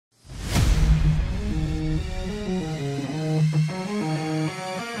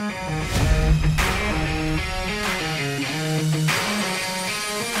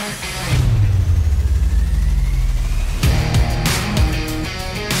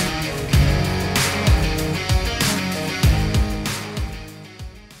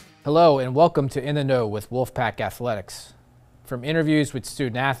Hello and welcome to In the Know with Wolfpack Athletics. From interviews with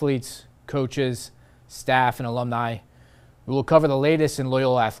student athletes, coaches, staff, and alumni, we will cover the latest in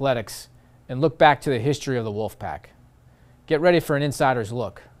Loyola athletics and look back to the history of the Wolfpack. Get ready for an insider's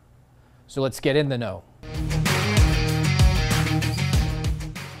look. So let's get in the know.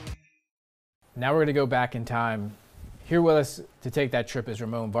 Now we're going to go back in time. Here with us to take that trip is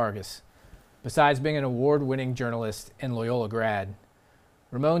Ramon Vargas. Besides being an award-winning journalist and Loyola grad,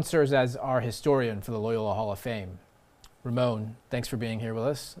 Ramon serves as our historian for the Loyola Hall of Fame. Ramon, thanks for being here with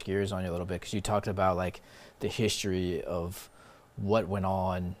us. Gears on you a little bit because you talked about like the history of what went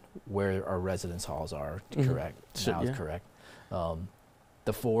on, where our residence halls are. Correct. Now it's correct.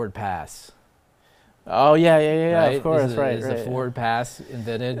 The forward pass. Oh yeah, Right? Of course, Is the forward pass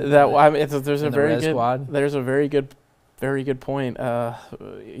invented? There's a very good squad? There's a very good point.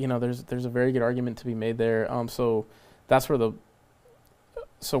 There's a very good argument to be made there. So that's where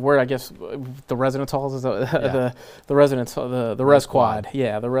where I guess the residence halls is the res quad.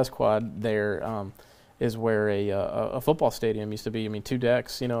 Yeah, the res quad there is where a football stadium used to be. I mean, two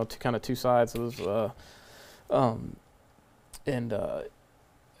decks, two sides. It was,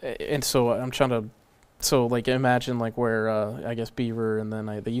 and so I'm trying to. So like imagine like where I guess Beaver and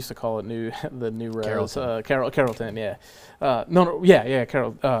then they used to call it the new res Carrollton, yeah.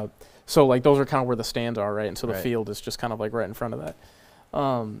 Carroll. So like those are kind of where the stands are, right? And so the field is just kind of like right in front of that.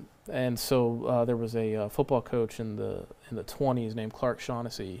 And so there was a football coach in the 20s named Clark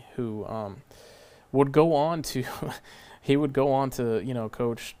Shaughnessy who would go on to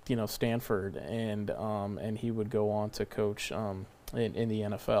coach Stanford and he would go on to coach in the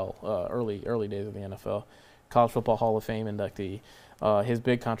NFL, early days of the NFL, College Football Hall of Fame inductee. His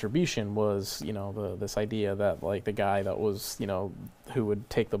big contribution was, this idea that like the guy that was, who would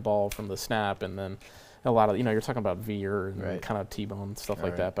take the ball from the snap and then a lot of, you're talking about veer and kind of T-bone stuff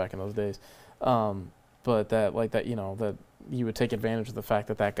like that back in those days. But that you would take advantage of the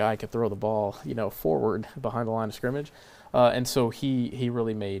fact that guy could throw the ball, forward behind the line of scrimmage. And so he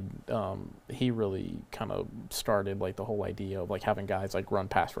really kind of started like the whole idea of like having guys like run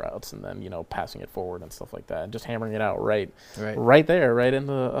pass routes and then, passing it forward and stuff like that and just hammering it out right there, right in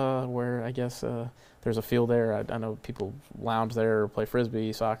the, where I guess there's a field there. I know people lounge there or play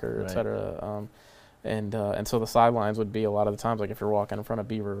Frisbee, soccer, et cetera. And so the sidelines would be a lot of the times like if you're walking in front of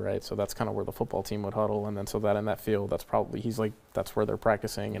Beaver, right? So that's kind of where the football team would huddle, and then so that in that field, that's probably that's where they're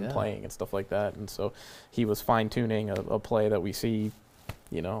practicing and playing and stuff like that. And so he was fine tuning a play that we see,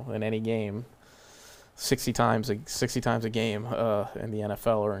 in any game, 60 times a game in the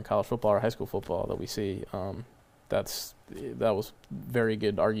NFL or in college football or high school football that we see. That was very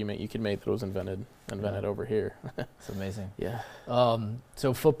good argument you could make that it was invented over here. It's amazing. Yeah.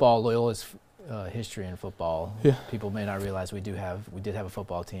 So football, Loyola's history in football. Yeah. People may not realize we did have a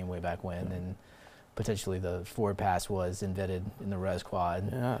football team way back when, and potentially the forward pass was invented in the res quad.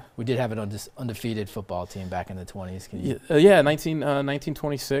 Yeah. We did have an undefeated football team back in the 20s.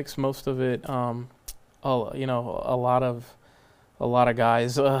 1926. Most of it, a lot of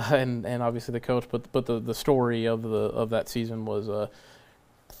guys, and obviously the coach. But the story of that season was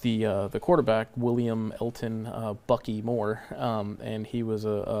the quarterback William Elton Bucky Moore, and he was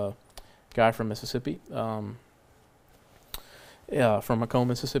a guy from Mississippi, from Macomb,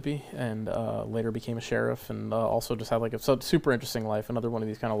 Mississippi, and later became a sheriff, and also just had like a super interesting life. Another one of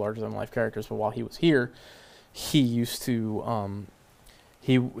these kind of larger than life characters. But while he was here, he used to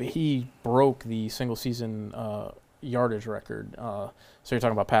he broke the single season yardage record. So you're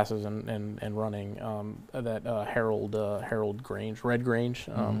talking about passes and running. That Harold Grange, Red Grange,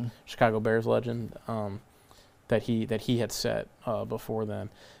 Chicago Bears legend, that he had set before then.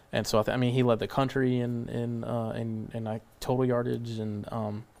 And so he led the country in total yardage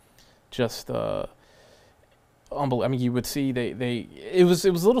and just unbelievable. I mean, you would see it was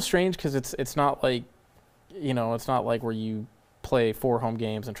a little strange because it's not like it's not like where you play 4 home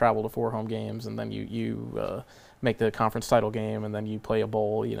games and travel to 4 home games and then you make the conference title game and then you play a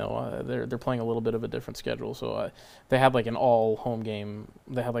bowl. They're playing a little bit of a different schedule. So they had like an all home game.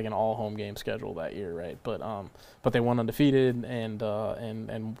 They had like an all home game schedule that year, right? But they won undefeated and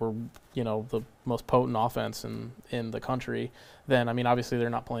were the most potent offense in the country. Then obviously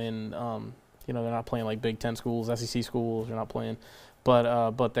they're not playing they're not playing like Big Ten schools, SEC schools. They're not playing.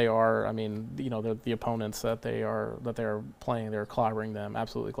 But they are. The opponents that they are playing, they're clobbering them,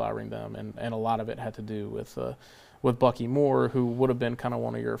 absolutely clobbering them, and a lot of it had to do with Bucky Moore, who would have been kind of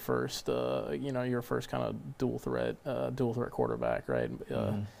one of your first kind of dual threat quarterback, right?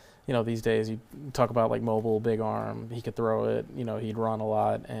 these days you talk about like mobile, big arm. He could throw it. He'd run a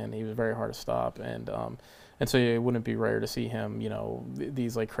lot, and he was very hard to stop. And so it wouldn't be rare to see him.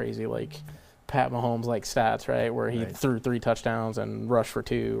 These like crazy like Pat Mahomes like stats, right, where he threw 3 touchdowns and rushed for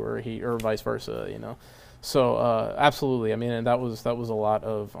 2, or vice versa. So absolutely. I mean, and that was a lot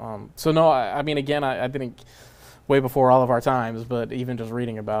of. So no, I mean, again, I didn't. Way before all of our times, but even just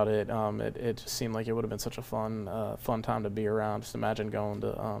reading about it, it just seemed like it would have been such a fun time to be around. Just imagine going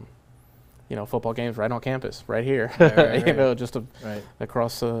to, football games right on campus, right here, right. Just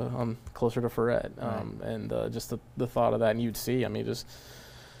across, closer to Ferret, and just the thought of that, and you'd see, I mean, just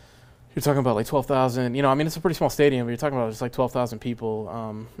you're talking about like 12,000. I mean, it's a pretty small stadium, but you're talking about just like 12,000 people,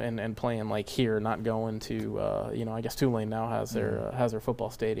 and playing like here, not going to, I guess Tulane now has their football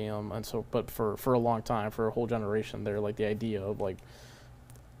stadium, and so, but for a long time, for a whole generation, they're like the idea of like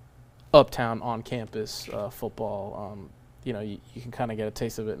uptown on campus football. You can kind of get a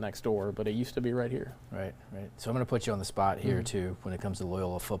taste of it next door, but it used to be right here. Right. So I'm going to put you on the spot here too when it comes to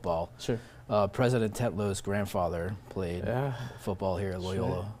Loyola football. Sure. President Tetlow's grandfather played football here at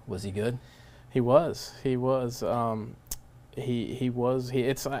Loyola. Sure. Was he good? He was. I'm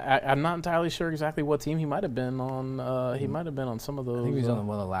not entirely sure exactly what team he might have been on. He might have been on some of those. I think he was on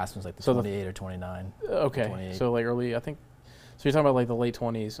one of the last ones, like the 28 or 29. Okay. 28. So like early, I think. So you're talking about like the late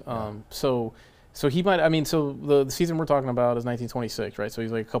 20s. So he might. I mean, so the season we're talking about is 1926, right? So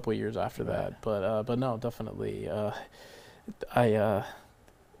he's like a couple of years after that. But no, definitely. All I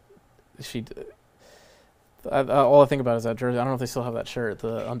think about is that jersey. I don't know if they still have that shirt,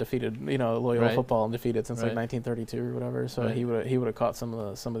 the undefeated, Loyola football undefeated since like 1932 or whatever. So he would have caught some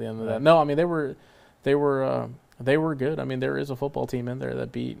of the end of that. No, I mean they were good. I mean there is a football team in there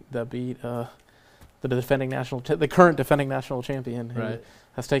that beat the current defending national champion, who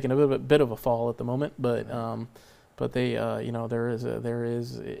has taken a bit of a fall at the moment. But they there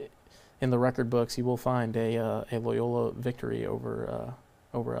is in the record books you will find a Loyola victory over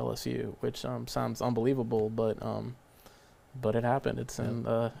LSU, which sounds unbelievable, but it happened. It's in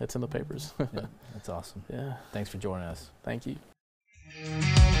the papers. Yeah, that's awesome. Yeah. Thanks for joining us. Thank you.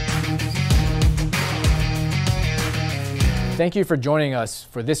 Thank you for joining us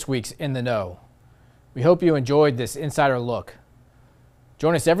for this week's In the Know. We hope you enjoyed this insider look.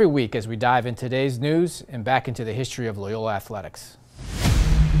 Join us every week as we dive into today's news and back into the history of Loyola athletics.